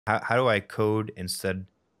How do I code instead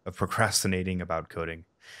of procrastinating about coding?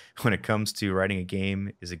 When it comes to writing a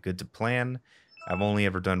game, is it good to plan? I've only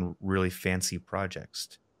ever done really fancy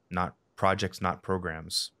projects, not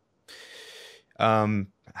programs.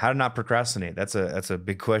 How to not procrastinate? That's a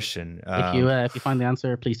big question. If you find the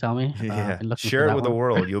answer, please tell me. I've Yeah, been looking for share it that with the one.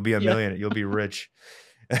 world. You'll be a Yeah. million. You'll be rich.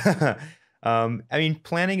 I mean,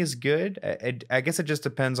 planning is good. I guess it just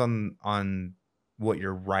depends on what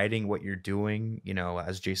you're writing, what you're doing. You know,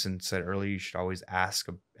 as Jason said earlier, you should always ask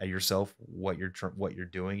yourself what you're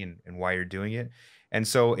doing and why you're doing it. And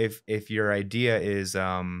so, if your idea is,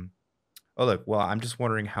 oh look, well, I'm just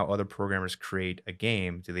wondering how other programmers create a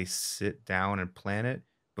game. Do they sit down and plan it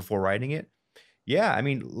before writing it? Yeah, I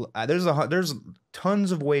mean, there's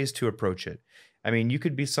tons of ways to approach it. I mean, you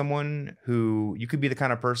could be someone who you could be the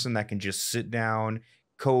kind of person that can just sit down,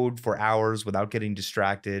 code for hours without getting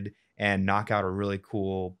distracted, and knock out a really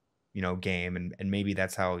cool, game, and maybe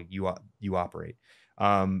that's how you operate.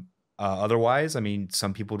 Otherwise, I mean,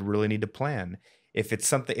 some people really need to plan. If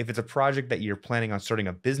it's a project that you're planning on starting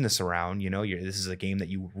a business around, this is a game that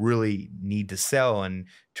you really need to sell and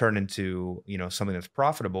turn into, something that's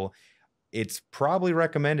profitable. It's probably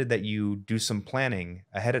recommended that you do some planning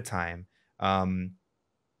ahead of time. Um,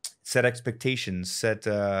 Set expectations, set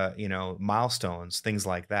milestones, things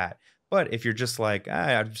like that. But if you're just like,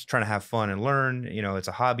 I'm just trying to have fun and learn, it's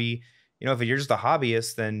a hobby. If you're just a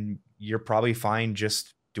hobbyist, then you're probably fine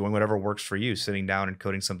just doing whatever works for you, sitting down and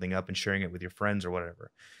coding something up and sharing it with your friends or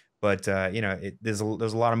whatever. But there's a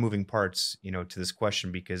lot of moving parts, to this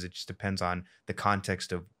question because it just depends on the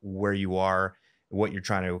context of where you are, what you're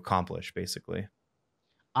trying to accomplish, basically.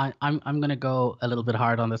 I'm gonna go a little bit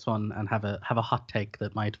hard on this one and have a hot take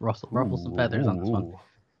that might ruffle some feathers on this one. Ooh.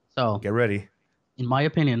 So, Get ready. in my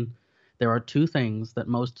opinion, there are two things that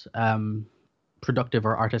most productive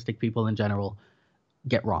or artistic people in general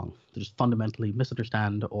get wrong. They just fundamentally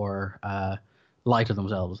misunderstand or lie to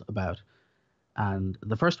themselves about. And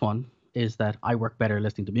the first one is that I work better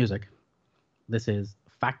listening to music. This is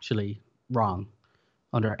factually wrong.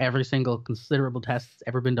 Under every single considerable test that's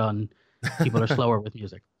ever been done, people are slower with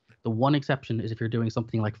music. The one exception is if you're doing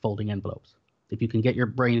something like folding envelopes. If you can get your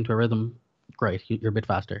brain into a rhythm, great, you're a bit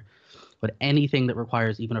faster. But anything that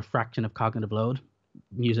requires even a fraction of cognitive load,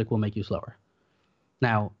 music will make you slower.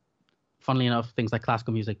 Now, funnily enough, things like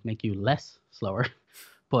classical music make you less slower,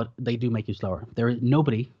 but they do make you slower. There is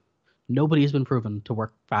nobody has been proven to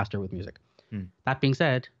work faster with music. Hmm. That being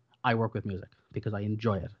said, I work with music because I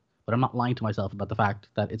enjoy it. But I'm not lying to myself about the fact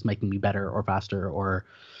that it's making me better or faster or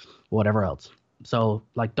whatever else. So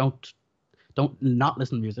like don't not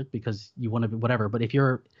listen to music because you want to be whatever. But if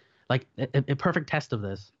you're like a perfect test of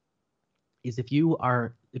this is if you're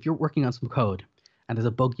working on some code and there's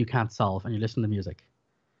a bug you can't solve and you're listening to music,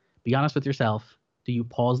 be honest with yourself. Do you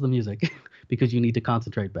pause the music because you need to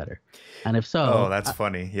concentrate better? And if Oh, so, that's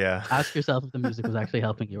funny. Yeah. ask yourself if the music was actually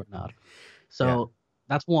helping you or not. Yeah. So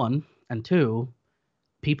that's one. And two,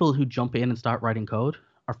 people who jump in and start writing code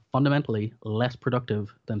are fundamentally less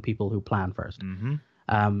productive than people who plan first. Mhm.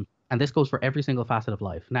 And this goes for every single facet of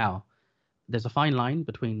life. Now, there's a fine line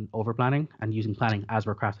between over planning and using planning as a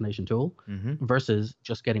procrastination tool Mhm. versus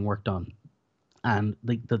just getting work done. And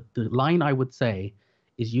the line I would say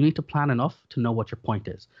is you need to plan enough to know what your point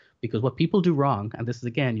is. Because what people do wrong, and this is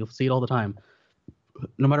again, you'll see it all the time,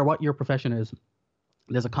 no matter what your profession is,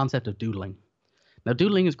 there's a concept of doodling. Now,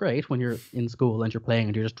 doodling is great when you're in school and you're playing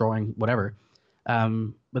and you're just drawing whatever.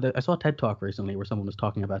 But I saw a TED talk recently where someone was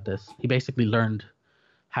talking about this. He basically learned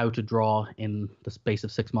how to draw in the space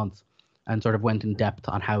of 6 months and sort of went in depth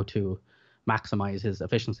on how to maximize his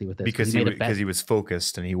efficiency with this because Because he made a because bet. he was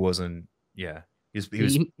focused and he wasn't, yeah. He was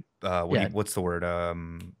He, yeah. what's the word?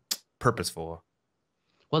 Purposeful.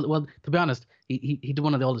 Well, to be honest, he did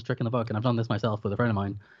one of the oldest trick in the book, and I've done this myself with a friend of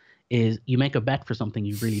mine. Is you make a bet for something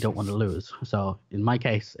you really don't want to lose. So in my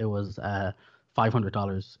case, it was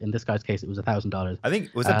 $500. In this guy's case, it was $1,000. I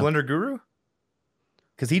think was that Blender Guru?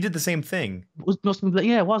 Because he did the same thing.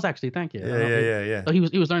 Yeah, it was actually. Thank you. Yeah, yeah, yeah, yeah. So he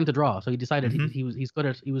was learning to draw. So he decided Mhm. he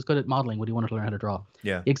was good at modeling, but he wanted to learn how to draw.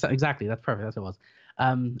 Yeah. Exactly. That's perfect. That's what it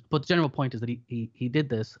was. But the general point is that he did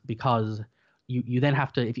this because you then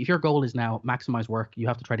have to, if your goal is now maximize work, you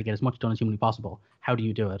have to try to get as much done as humanly possible. How do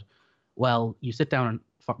you do it? Well, you sit down and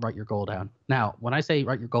write your goal down. Now, when I say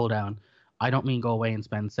write your goal down, I don't mean go away and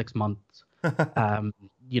spend 6 months,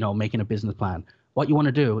 making a business plan. What you want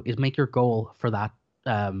to do is make your goal for that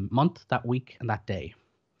month, that week, and that day,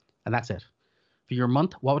 and that's it. For your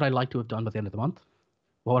month, what would I like to have done by the end of the month?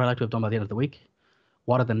 What would I like to have done by the end of the week?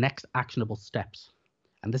 What are the next actionable steps?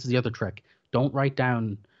 And this is the other trick. Don't write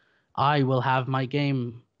down, I will have my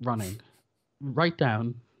game running. Write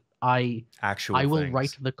down I Actual will things.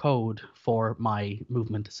 write the code for my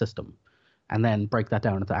movement system, and then break that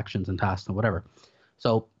down into actions and tasks and whatever.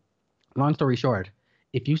 So, long story short,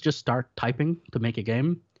 if you just start typing to make a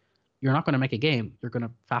game, you're not going to make a game. You're going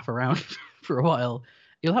to faff around for a while.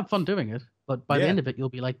 You'll have fun doing it, but by the Yeah. end of it, you'll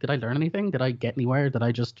be like, did I learn anything? Did I get anywhere? Did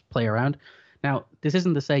I just play around? Now, this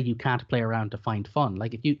isn't to say you can't play around to find fun.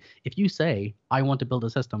 Like if you say, I want to build a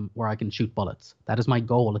system where I can shoot bullets, that is my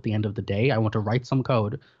goal at the end of the day. I want to write some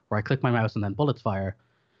code where I click my mouse and then bullets fire.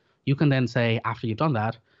 You can then say, after you've done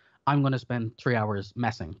that, I'm going to spend 3 hours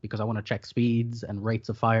messing because I want to check speeds and rates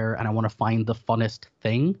of fire and I want to find the funnest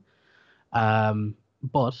thing.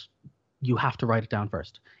 But you have to write it down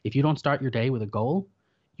first. If you don't start your day with a goal,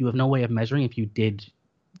 you have no way of measuring if you did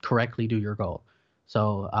correctly do your goal.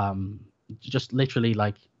 So just literally,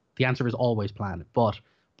 like, the answer is always plan, but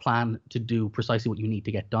plan to do precisely what you need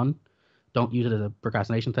to get done. Don't use it as a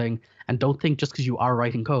procrastination thing, and don't think just because you are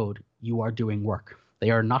writing code, you are doing work.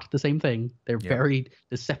 They are not the same thing. They're Yep. very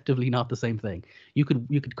deceptively not the same thing. You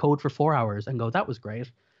could code for 4 hours and go, that was great.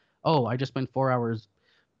 Oh, I just spent 4 hours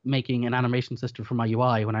making an animation system for my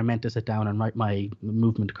UI when I meant to sit down and write my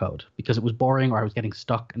movement code because it was boring or I was getting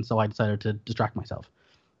stuck, and so I decided to distract myself.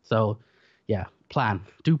 So, yeah,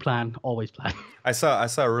 do plan, always plan. I saw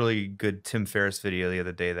a really good Tim Ferriss video the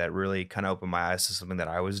other day that really kind of opened my eyes to something that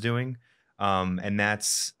I was doing. And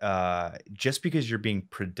that's just because you're being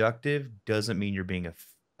productive doesn't mean you're being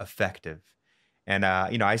effective. And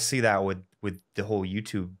I see that with the whole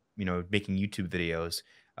YouTube, making YouTube videos.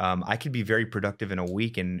 I could be very productive in a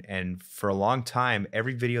week, and for a long time,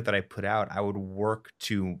 every video that I put out, I would work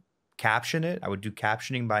to caption it. I would do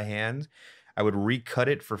captioning by hand. I would recut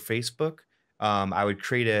it for Facebook. I would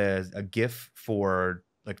create a GIF for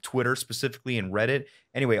like Twitter specifically and Reddit.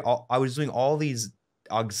 Anyway, I was doing all these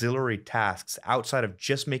auxiliary tasks outside of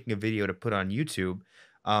just making a video to put on YouTube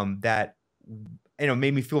that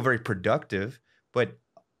made me feel very productive. But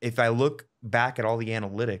if I look back at all the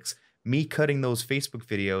analytics, me cutting those Facebook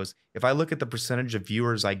videos, if I look at the percentage of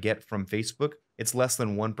viewers I get from Facebook, it's less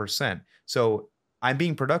than 1%. So I'm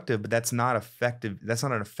being productive, but that's not effective. That's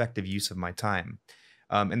not an effective use of my time.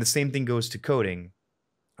 And the same thing goes to coding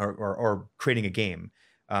or creating a game.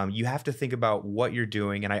 You have to think about what you're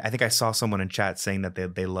doing. And I think I saw someone in chat saying that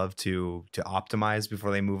they love to optimize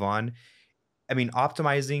before they move on. I mean,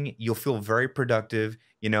 optimizing, you'll feel very productive.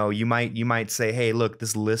 You might say, hey, look,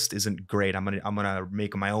 this list isn't great. I'm gonna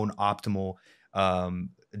make my own optimal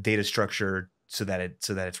data structure so that it's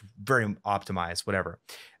very optimized, whatever.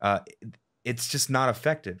 It's just not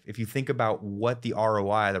effective. If you think about what the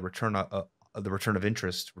ROI, the return on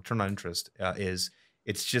interest is,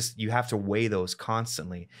 it's just, you have to weigh those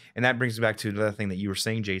constantly. And that brings me back to another thing that you were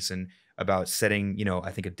saying, Jason, about setting,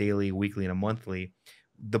 I think a daily, weekly, and a monthly.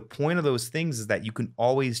 The point of those things is that you can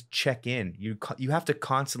always check in. You have to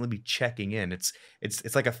constantly be checking in. It's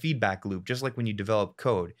like a feedback loop, just like when you develop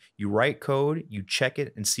code. You write code, you check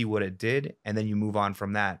it and see what it did, and then you move on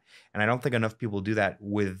from that. And I don't think enough people do that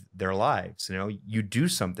with their lives. You do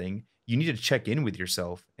something, you need to check in with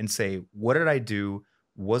yourself and say, what did I do?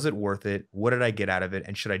 Was it worth it? What did I get out of it?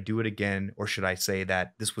 And should I do it again? Or should I say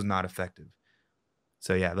that this was not effective?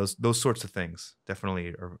 So yeah, those sorts of things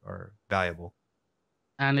definitely are valuable.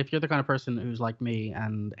 And if you're the kind of person who's like me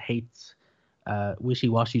and hates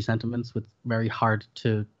wishy-washy sentiments with very hard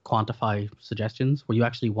to quantify suggestions, where you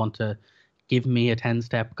actually want to give me a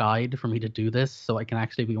 10-step guide for me to do this so I can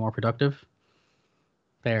actually be more productive,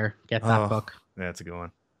 get that book. Yeah, that's a good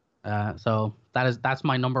one. So that's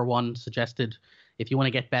my number one suggested. If you want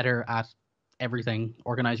to get better at everything,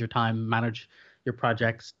 organize your time, manage your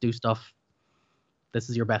projects, do stuff, this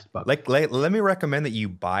is your best book. Let me recommend that you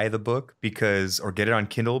buy the book or get it on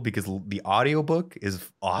Kindle, because the audiobook is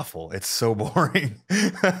awful. It's so boring.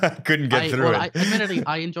 I couldn't get through it. Admittedly,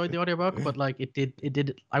 I enjoyed the audiobook, but like it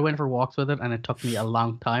did. I went for walks with it and it took me a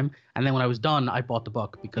long time. And then when I was done, I bought the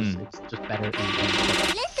book because it's just better.